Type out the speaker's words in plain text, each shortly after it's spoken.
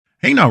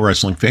Hey now,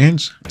 wrestling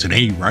fans!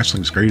 Today,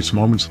 Wrestling's Greatest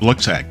Moments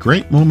looks at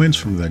great moments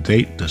from the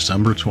date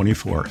December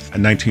 24th.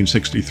 In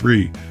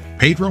 1963,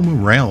 Pedro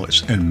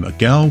Morales and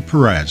Miguel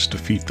Perez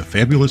defeat the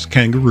Fabulous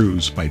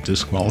Kangaroos by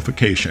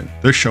disqualification.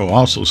 This show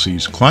also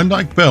sees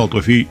Klondike Bill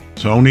defeat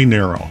Tony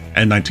Nero.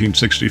 In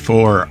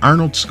 1964,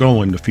 Arnold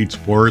Skaaland defeats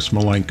Boris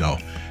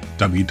Malenko.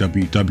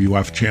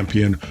 WWF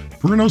champion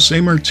Bruno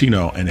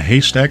Sammartino and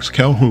Haystacks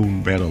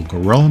Calhoun battle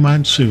Gorilla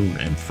Monsoon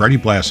and Freddie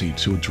Blassie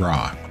to a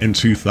draw. In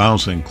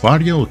 2000,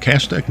 Claudio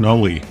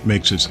Castagnoli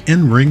makes his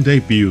in-ring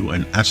debut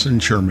in Essen,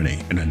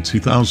 Germany. And in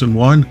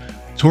 2001,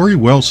 Torrie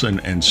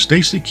Wilson and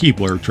Stacy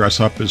Kiebler dress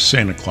up as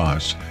Santa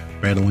Claus,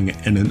 battling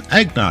in an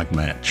Eggnog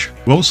Match.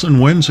 Wilson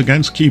wins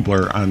against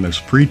Kiebler on this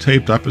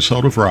pre-taped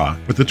episode of Raw,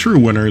 but the true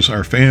winners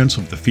are fans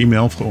of the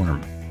female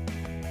form.